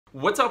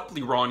What's up,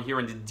 Liron here,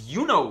 and did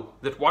you know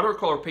that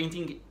watercolor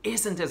painting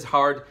isn't as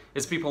hard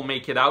as people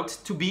make it out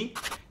to be?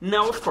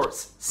 Now, of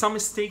course, some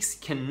mistakes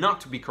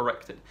cannot be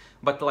corrected,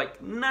 but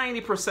like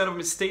 90% of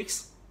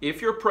mistakes,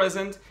 if you're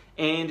present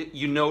and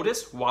you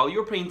notice while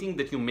you're painting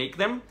that you make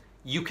them,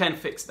 you can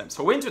fix them.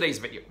 So in today's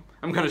video,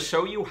 I'm going to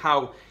show you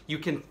how you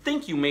can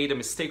think you made a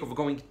mistake of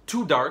going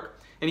too dark,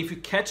 and if you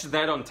catch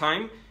that on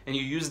time and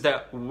you use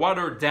the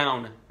watered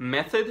down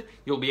method,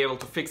 you'll be able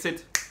to fix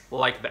it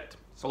like that.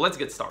 So let's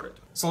get started.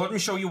 So let me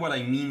show you what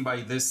I mean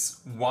by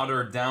this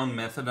watered down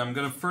method. I'm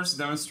going to first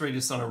demonstrate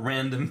this on a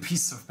random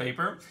piece of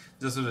paper,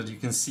 just so that you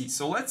can see.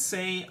 So let's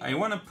say I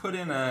want to put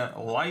in a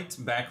light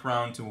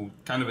background to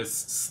kind of a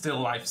still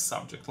life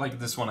subject, like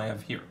this one I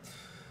have here.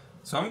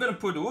 So I'm going to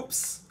put,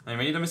 oops, I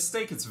made a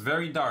mistake, it's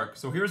very dark.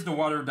 So here's the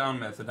watered down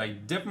method. I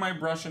dip my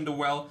brush in the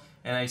well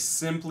and I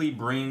simply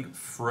bring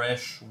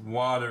fresh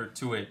water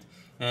to it.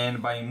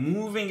 And by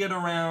moving it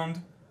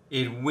around,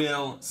 it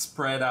will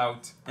spread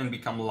out and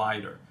become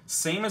lighter.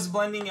 Same as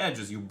blending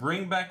edges. You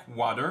bring back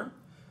water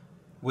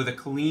with a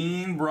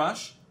clean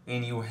brush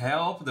and you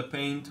help the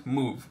paint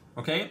move,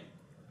 okay?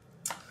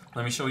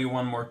 Let me show you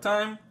one more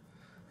time.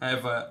 I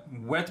have a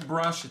wet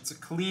brush, it's a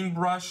clean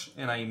brush,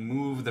 and I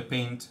move the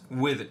paint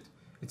with it.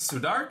 It's too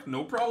dark,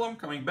 no problem,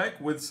 coming back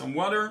with some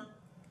water,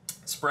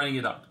 spreading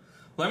it out.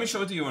 Let me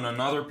show it to you on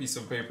another piece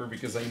of paper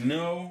because I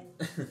know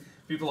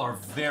people are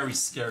very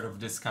scared of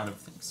this kind of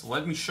thing. So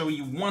let me show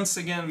you once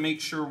again,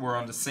 make sure we're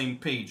on the same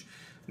page.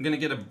 I'm gonna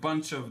get a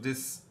bunch of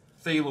this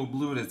phthalo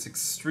blue that's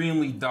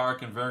extremely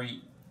dark and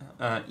very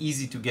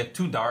easy to get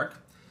too dark.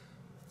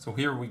 So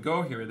here we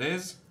go, here it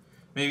is.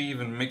 Maybe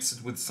even mix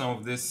it with some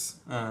of this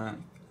the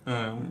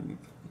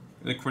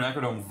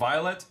Quinacridone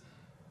Violet.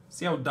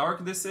 See how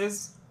dark this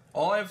is?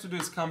 All I have to do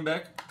is come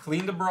back,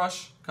 clean the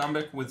brush, come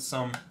back with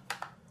some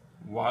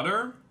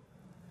water,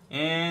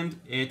 and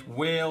it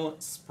will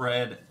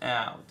spread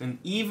out. And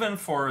even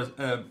for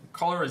a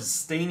color as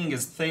staining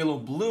as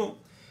phthalo blue,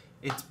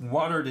 it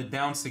watered it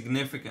down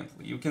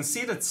significantly. You can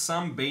see that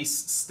some base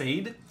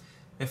stayed.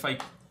 If I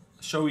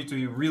show it to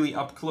you really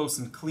up close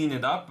and clean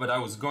it up, but I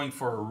was going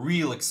for a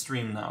real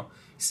extreme now.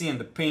 See in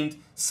the paint,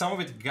 some of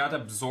it got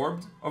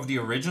absorbed of the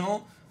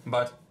original,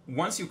 but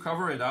once you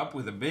cover it up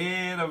with a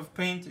bit of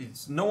paint,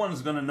 no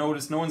one's gonna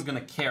notice, no one's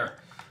gonna care.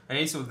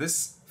 Okay, so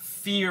this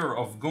fear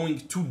of going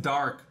too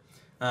dark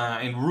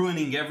and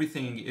ruining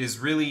everything is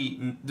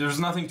really, there's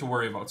nothing to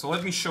worry about. So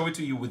let me show it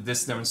to you with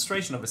this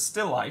demonstration of a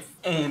still life.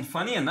 And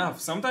funny enough,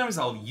 sometimes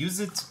I'll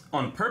use it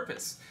on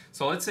purpose.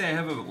 So let's say I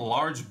have a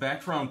large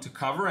background to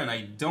cover and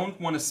I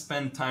don't want to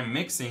spend time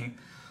mixing.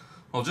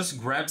 I'll just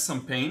grab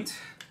some paint,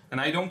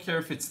 and I don't care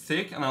if it's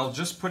thick, and I'll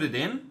just put it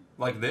in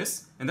like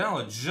this, and then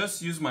I'll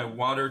just use my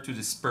water to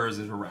disperse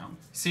it around.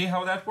 See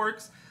how that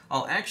works?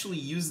 I'll actually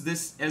use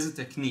this as a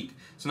technique.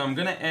 So now I'm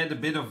gonna add a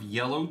bit of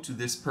yellow to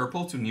this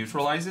purple to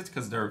neutralize it,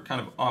 because they're kind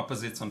of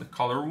opposites on the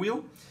color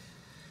wheel.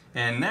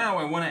 And now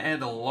I want to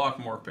add a lot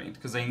more paint,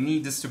 because I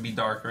need this to be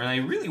darker. And I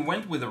really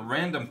went with a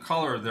random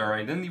color there.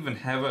 I didn't even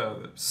have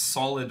a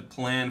solid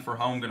plan for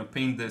how I'm gonna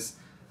paint this.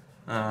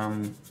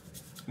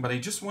 But I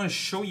just want to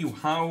show you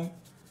how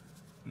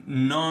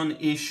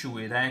non-issue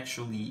it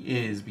actually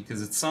is,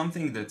 because it's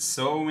something that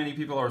so many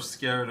people are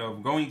scared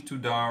of, going too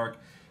dark,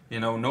 you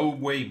know, no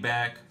way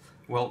back.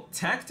 Well,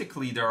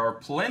 tactically there are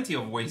plenty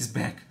of ways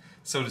back,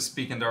 so to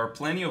speak, and there are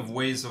plenty of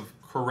ways of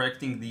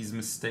correcting these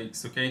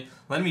mistakes, okay?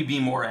 Let me be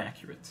more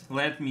accurate.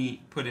 Let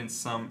me put in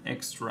some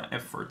extra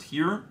effort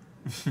here.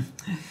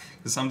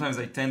 Because sometimes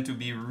I tend to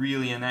be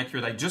really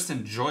inaccurate. I just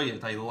enjoy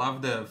it. I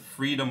love the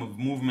freedom of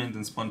movement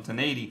and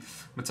spontaneity,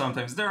 but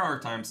sometimes there are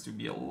times to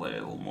be a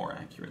little more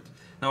accurate.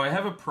 Now I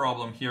have a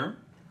problem here,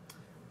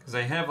 because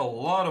I have a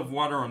lot of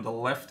water on the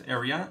left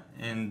area,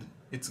 and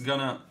it's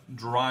gonna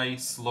dry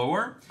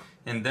slower,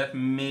 and that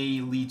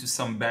may lead to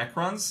some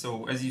backgrounds.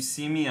 So as you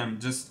see me, I'm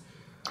just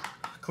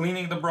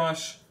cleaning the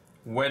brush,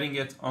 wetting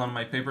it on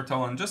my paper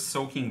towel, and just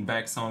soaking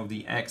back some of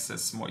the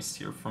excess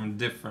moisture from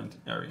different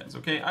areas,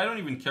 okay? I don't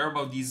even care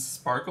about these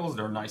sparkles,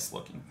 they're nice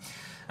looking.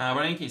 But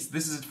in any case,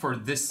 this is it for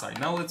this side.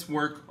 Now let's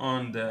work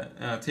on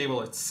the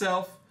table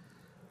itself.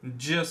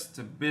 Just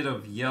a bit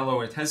of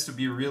yellow. It has to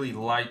be really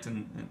light,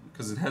 and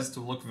because it has to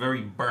look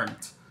very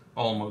burnt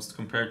almost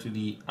compared to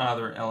the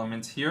other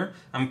elements here.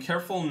 I'm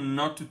careful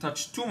not to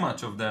touch too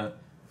much of the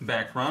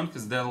background,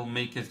 because that'll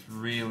make it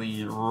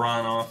really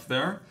run off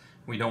there.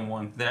 We don't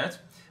want that.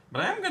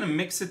 But I'm going to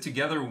mix it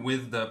together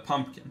with the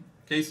pumpkin.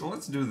 Okay, so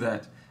let's do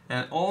that.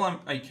 And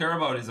all I care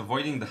about is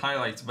avoiding the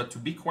highlights, but to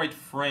be quite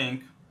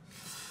frank,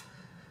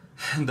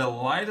 the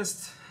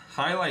lightest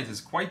highlight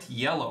is quite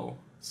yellow,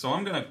 so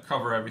I'm going to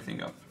cover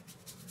everything up.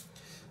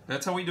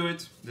 That's how we do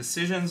it.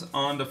 Decisions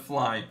on the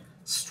fly.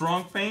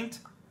 Strong paint,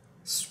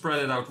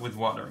 spread it out with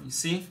water. You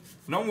see?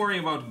 Don't worry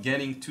about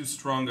getting too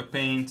strong a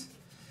paint.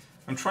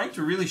 I'm trying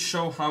to really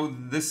show how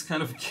this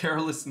kind of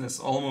carelessness,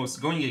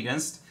 almost going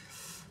against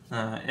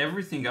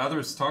everything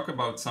others talk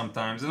about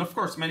sometimes, and of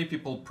course many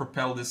people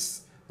propel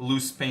this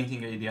loose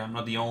painting idea. I'm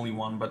not the only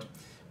one, but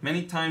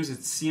Many times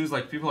it seems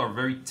like people are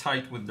very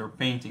tight with their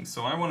painting,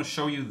 so I want to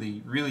show you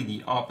really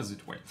the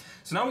opposite way.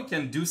 So now we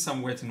can do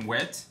some wet and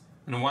wet,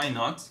 and why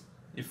not,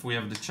 if we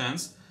have the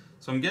chance.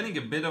 So I'm getting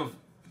a bit of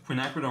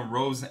Quinacridone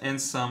Rose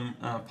and some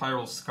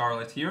Pyrrole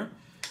Scarlet here,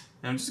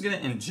 and I'm just going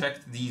to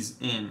inject these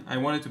in. I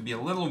want it to be a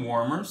little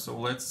warmer, so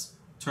let's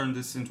turn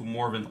this into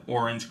more of an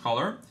orange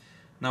color.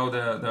 Now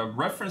the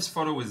reference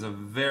photo is a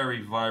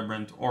very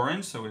vibrant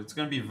orange, so it's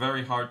going to be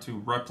very hard to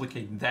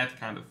replicate that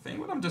kind of thing,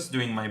 but I'm just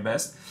doing my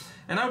best.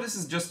 And now this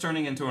is just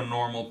turning into a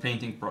normal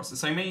painting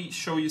process. I may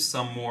show you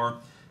some more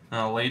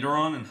later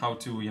on and how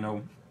to, you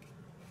know,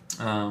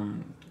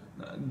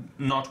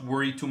 not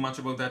worry too much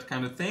about that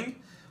kind of thing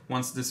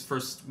once this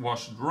first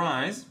wash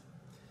dries.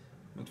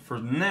 But for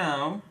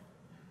now,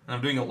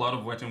 I'm doing a lot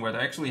of wet and wet.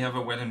 I actually have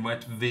a wet and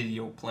wet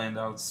video planned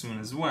out soon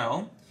as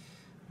well.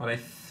 But I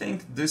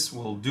think this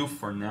will do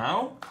for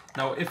now.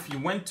 Now, if you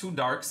went too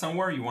dark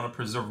somewhere, you want to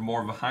preserve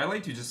more of a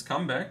highlight, you just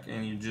come back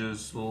and you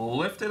just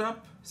lift it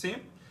up. See?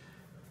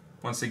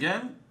 Once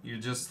again, you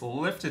just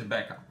lift it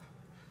back up.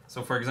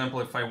 So for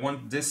example, if I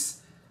want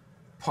this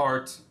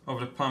part of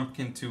the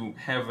pumpkin to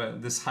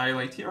have this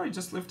highlight here, I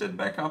just lift it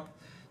back up.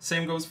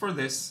 Same goes for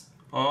this,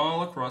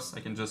 all across. I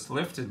can just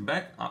lift it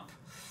back up.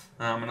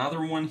 Another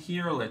one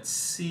here, let's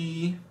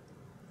see.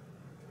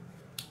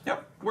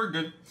 Yep, we're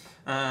good.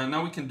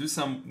 Now we can do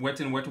some wet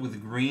and wet with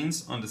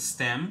greens on the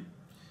stem,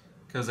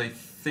 because I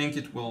think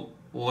it will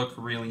look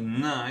really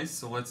nice.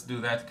 So let's do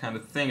that kind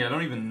of thing. I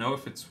don't even know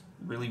if it's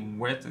really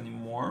wet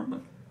anymore,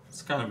 but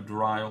it's kind of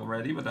dry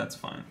already, but that's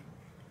fine.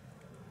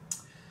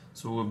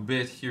 So a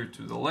bit here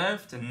to the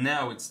left, and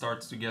now it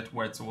starts to get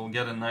wet, so we'll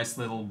get a nice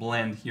little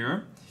blend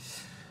here.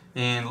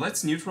 And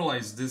let's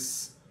neutralize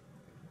this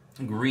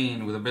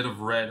green with a bit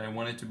of red. I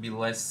want it to be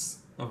less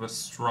of a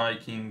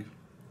striking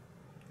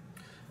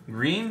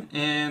green,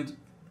 and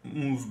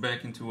move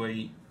back into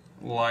a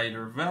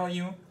lighter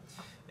value.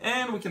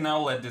 And we can now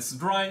let this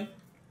dry,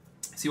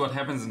 see what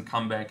happens, and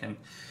come back and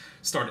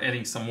start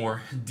adding some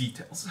more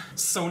details.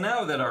 So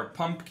now that our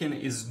pumpkin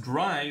is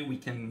dry, we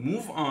can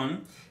move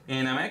on,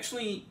 and I'm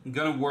actually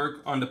gonna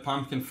work on the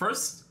pumpkin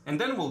first, and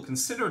then we'll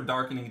consider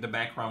darkening the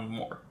background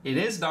more. It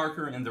is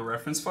darker in the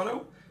reference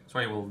photo, so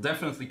I will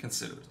definitely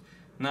consider it.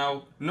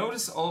 Now,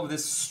 notice all of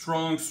this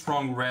strong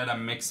red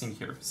I'm mixing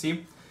here.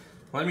 See?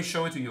 Let me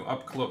show it to you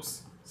up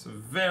close. It's a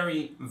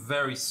very,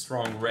 very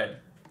strong red.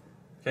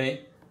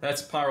 Okay?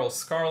 That's Pyrrole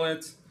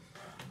Scarlet.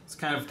 It's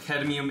kind of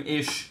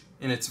cadmium-ish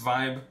in its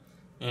vibe.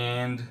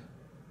 And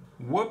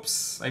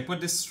whoops, I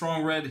put this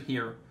strong red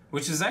here,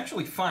 which is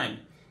actually fine,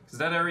 because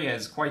that area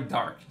is quite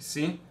dark, you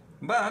see?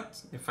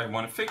 But if I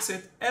want to fix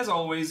it, as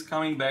always,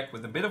 coming back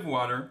with a bit of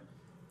water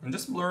and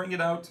just blurring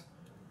it out,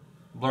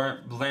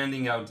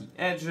 blending out the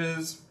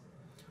edges,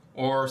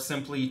 or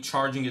simply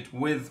charging it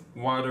with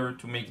water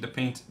to make the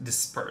paint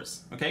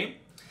disperse, okay?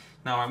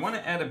 Now I want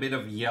to add a bit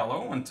of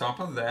yellow on top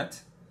of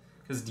that,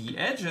 because the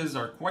edges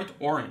are quite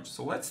orange,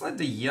 so let's let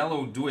the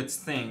yellow do its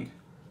thing.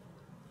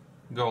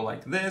 Go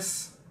like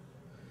this,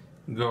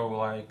 go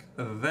like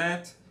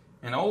that,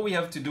 and all we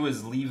have to do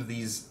is leave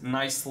these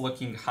nice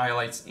looking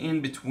highlights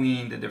in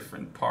between the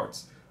different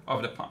parts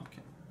of the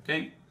pumpkin,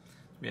 okay?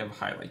 We have a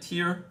highlight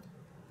here,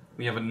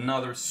 we have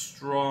another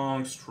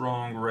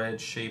strong red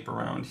shape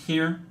around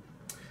here,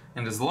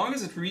 and as long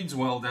as it reads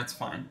well, that's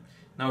fine.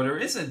 Now there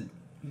is an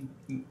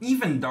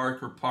even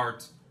darker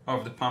part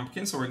of the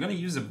pumpkin, so we're going to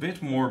use a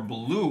bit more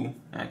blue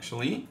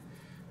actually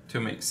to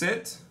mix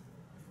it.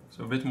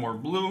 So a bit more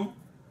blue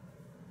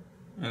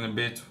and a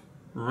bit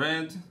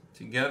red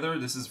together.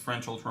 This is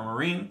French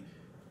ultramarine,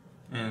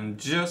 and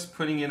just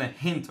putting in a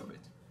hint of it.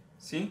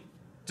 See?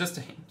 Just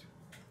a hint.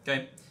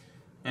 Okay?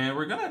 And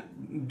we're gonna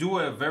do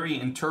a very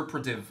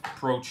interpretive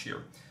approach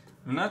here.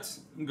 I'm not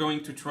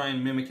going to try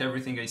and mimic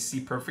everything I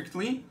see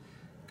perfectly,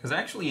 because I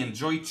actually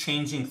enjoy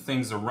changing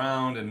things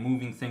around and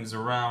moving things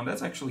around.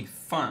 That's actually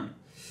fun.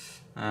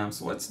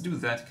 So let's do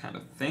that kind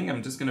of thing.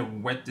 I'm just gonna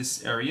wet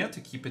this area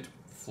to keep it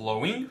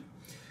flowing.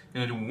 I'm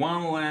gonna do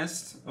one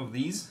last of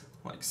these,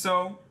 like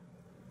so.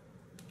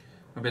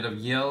 A bit of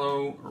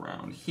yellow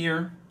around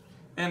here.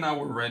 And now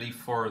we're ready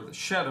for the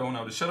shadow.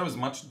 Now the shadow is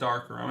much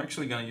darker. I'm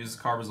actually gonna use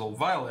Carbazole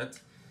Violet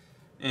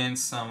and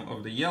some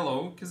of the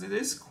yellow, because it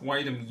is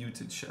quite a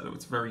muted shadow.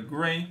 It's very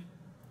gray.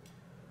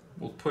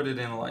 We'll put it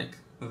in like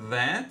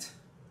that.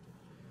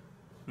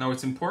 Now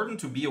it's important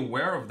to be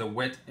aware of the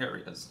wet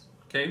areas,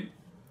 okay?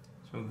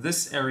 So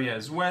this area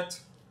is wet.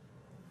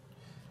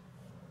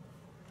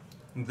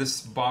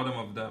 This bottom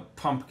of the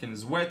pumpkin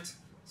is wet.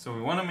 So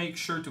we want to make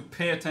sure to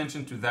pay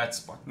attention to that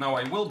spot. Now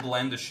I will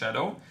blend the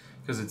shadow,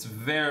 because it's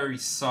very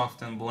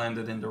soft and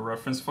blended in the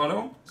reference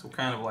photo. So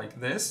kind of like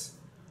this.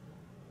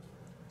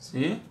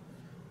 See?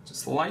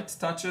 Just light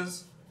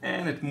touches,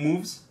 and it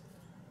moves.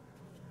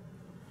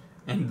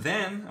 And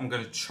then I'm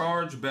going to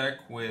charge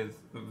back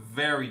with a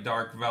very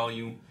dark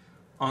value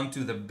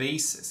onto the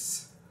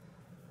basis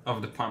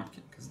of the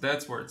pumpkin, because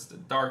that's where it's the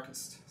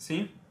darkest.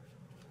 See?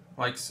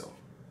 Like so.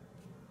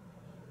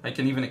 I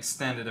can even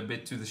extend it a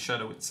bit to the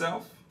shadow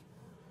itself,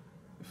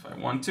 if I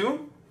want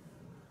to.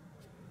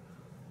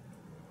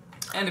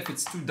 And if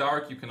it's too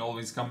dark, you can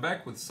always come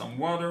back with some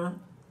water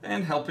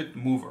and help it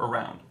move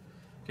around.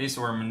 Okay,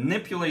 so we're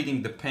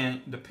manipulating the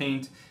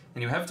paint,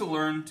 and you have to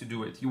learn to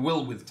do it. You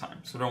will with time,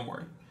 so don't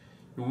worry.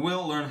 You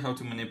will learn how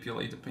to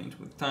manipulate the paint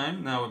with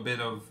time. Now a bit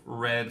of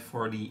red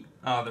for the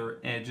other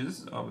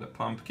edges of the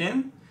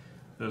pumpkin.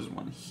 There's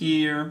one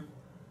here.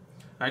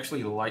 I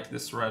actually like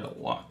this red a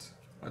lot.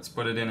 Let's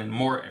put it in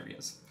more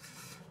areas.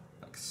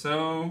 Like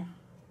so.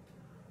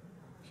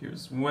 Here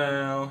as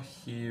well,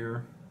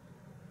 here.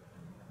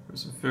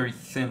 There's a very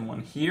thin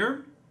one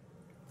here.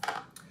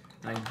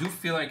 And I do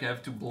feel like I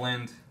have to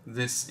blend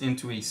this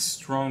into a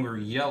stronger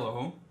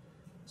yellow.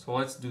 So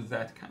let's do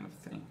that kind of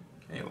thing.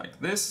 Okay, like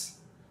this,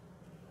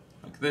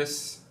 like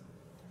this,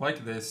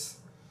 like this.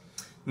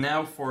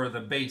 Now for the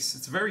base,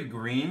 it's very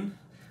green.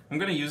 I'm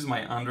gonna use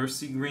my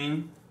undersea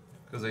green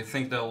because I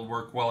think that'll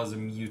work well as a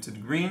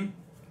muted green.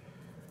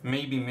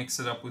 Maybe mix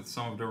it up with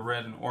some of the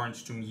red and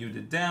orange to mute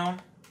it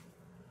down.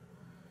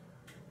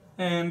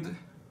 And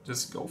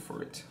just go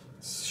for it.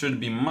 It should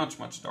be much,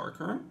 much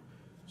darker.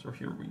 So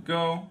here we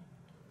go.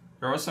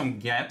 There are some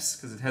gaps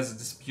because it has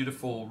this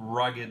beautiful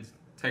rugged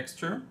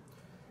texture.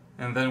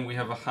 And then we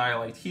have a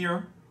highlight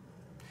here.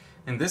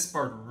 And this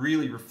part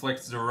really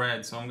reflects the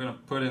red, so I'm gonna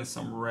put in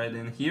some red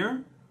in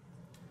here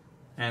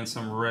and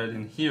some red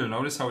in here.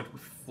 Notice how it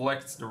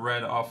reflects the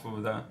red off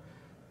of the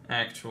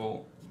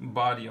actual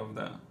body of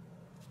the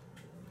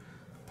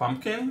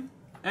pumpkin.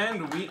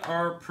 And we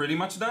are pretty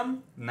much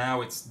done.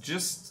 Now it's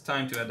just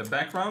time to add the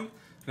background.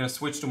 I'm gonna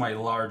switch to my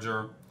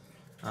larger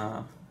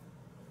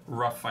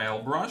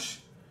Raphael brush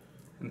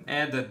and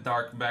add that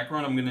dark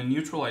background. I'm gonna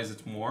neutralize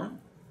it more.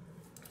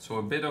 So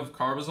a bit of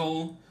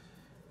carbazole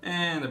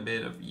and a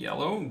bit of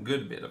yellow,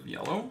 good bit of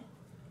yellow.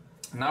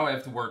 Now I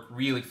have to work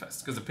really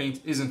fast because the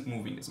paint isn't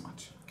moving as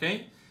much,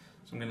 okay?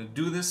 So I'm gonna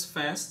do this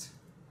fast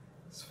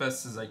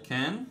as I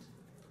can.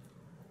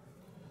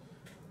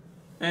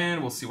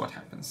 And we'll see what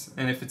happens.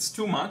 And if it's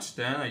too much,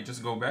 then I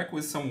just go back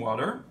with some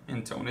water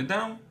and tone it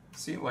down.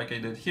 See, like I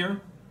did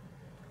here.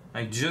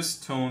 I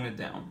just tone it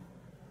down.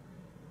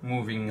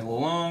 Moving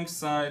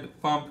alongside the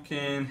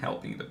pumpkin,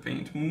 helping the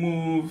paint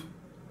move.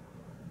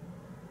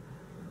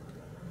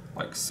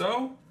 Like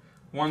so.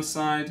 One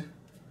side.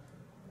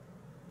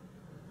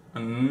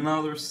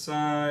 Another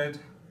side.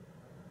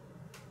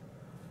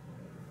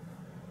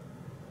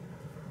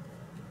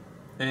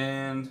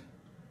 And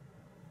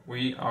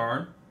we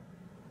are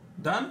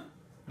done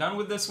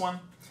with this one.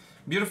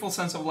 Beautiful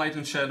sense of light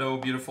and shadow,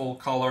 beautiful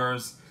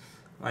colors.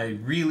 I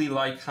really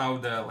like how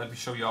let me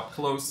show you up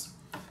close.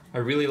 I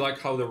really like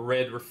how the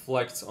red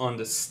reflects on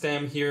the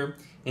stem here.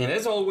 And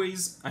as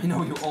always, I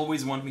know you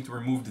always want me to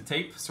remove the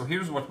tape, so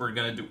here's what we're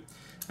gonna do.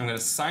 I'm gonna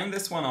sign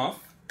this one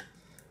off,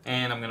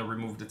 and I'm gonna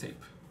remove the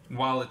tape.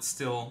 While it's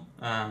still,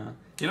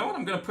 you know what,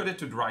 I'm gonna put it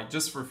to dry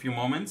just for a few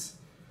moments,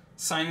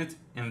 sign it,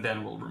 and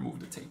then we'll remove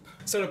the tape.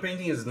 So the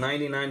painting is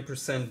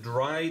 99%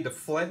 dry. The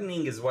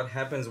flattening is what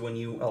happens when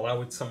you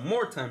allow it some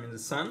more time in the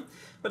sun,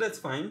 but that's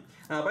fine.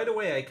 By the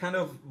way, I kind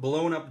of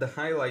blown up the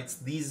highlights.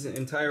 These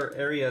entire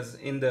areas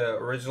in the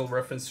original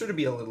reference should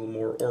be a little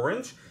more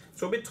orange,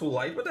 so a bit too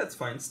light, but that's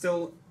fine.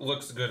 Still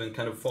looks good and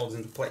kind of falls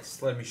into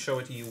place. Let me show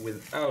it to you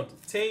without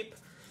the tape.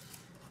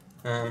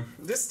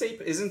 This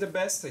tape isn't the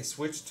best. I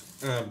switched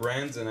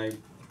brands and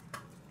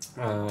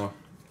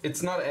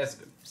it's not as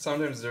good.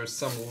 Sometimes there's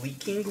some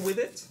leaking with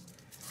it,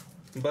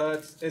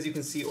 but as you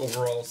can see,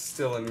 overall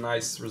still a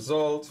nice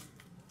result.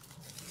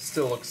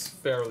 Still looks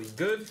fairly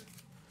good.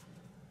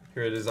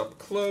 Here it is up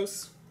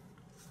close.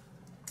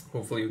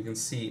 Hopefully you can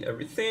see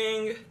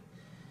everything.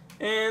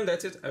 And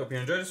that's it. I hope you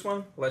enjoyed this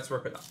one. Let's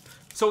wrap it up.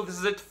 So this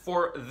is it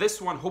for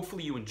this one.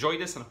 Hopefully you enjoyed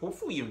this, and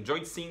hopefully you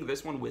enjoyed seeing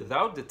this one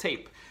without the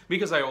tape,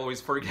 because I always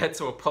forget,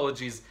 so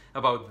apologies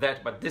about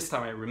that, but this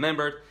time I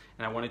remembered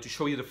and I wanted to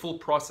show you the full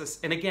process.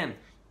 And again,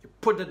 you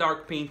put the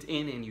dark paint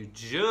in and you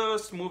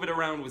just move it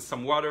around with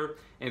some water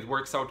and it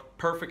works out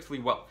perfectly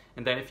well.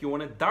 And then if you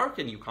want to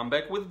darken, you come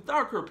back with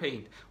darker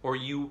paint, or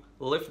you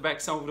lift back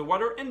some of the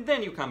water and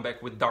then you come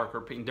back with darker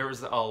paint.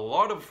 There's a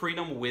lot of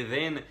freedom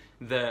within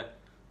the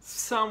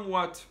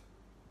somewhat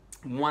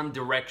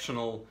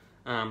one-directional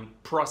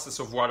process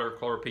of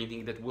watercolor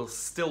painting that will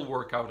still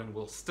work out and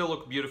will still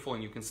look beautiful,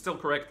 and you can still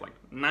correct like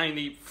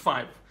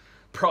 95%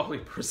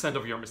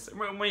 of your mistakes.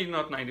 Well, maybe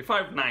not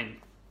 95, 90.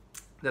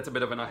 That's a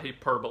bit of an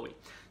hyperbole.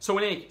 So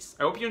in any case,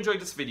 I hope you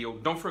enjoyed this video.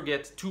 Don't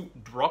forget to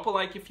drop a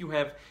like if you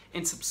have,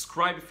 and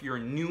subscribe if you're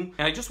new.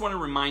 And I just want to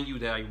remind you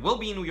that I will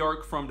be in New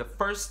York from the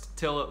 1st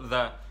till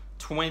the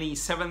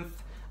 27th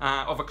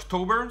of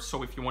October.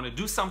 So if you want to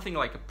do something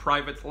like a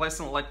private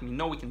lesson, let me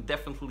know. We can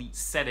definitely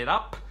set it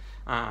up.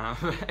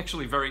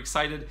 Actually very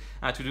excited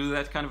to do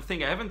that kind of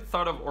thing. I haven't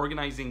thought of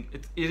organizing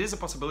it. It is a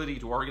possibility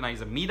to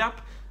organize a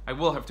meetup. I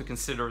will have to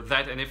consider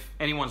that, and if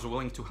anyone's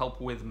willing to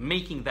help with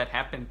making that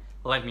happen,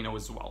 let me know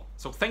as well.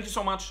 So thank you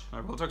so much.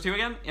 I will talk to you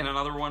again in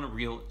another one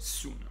real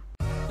soon.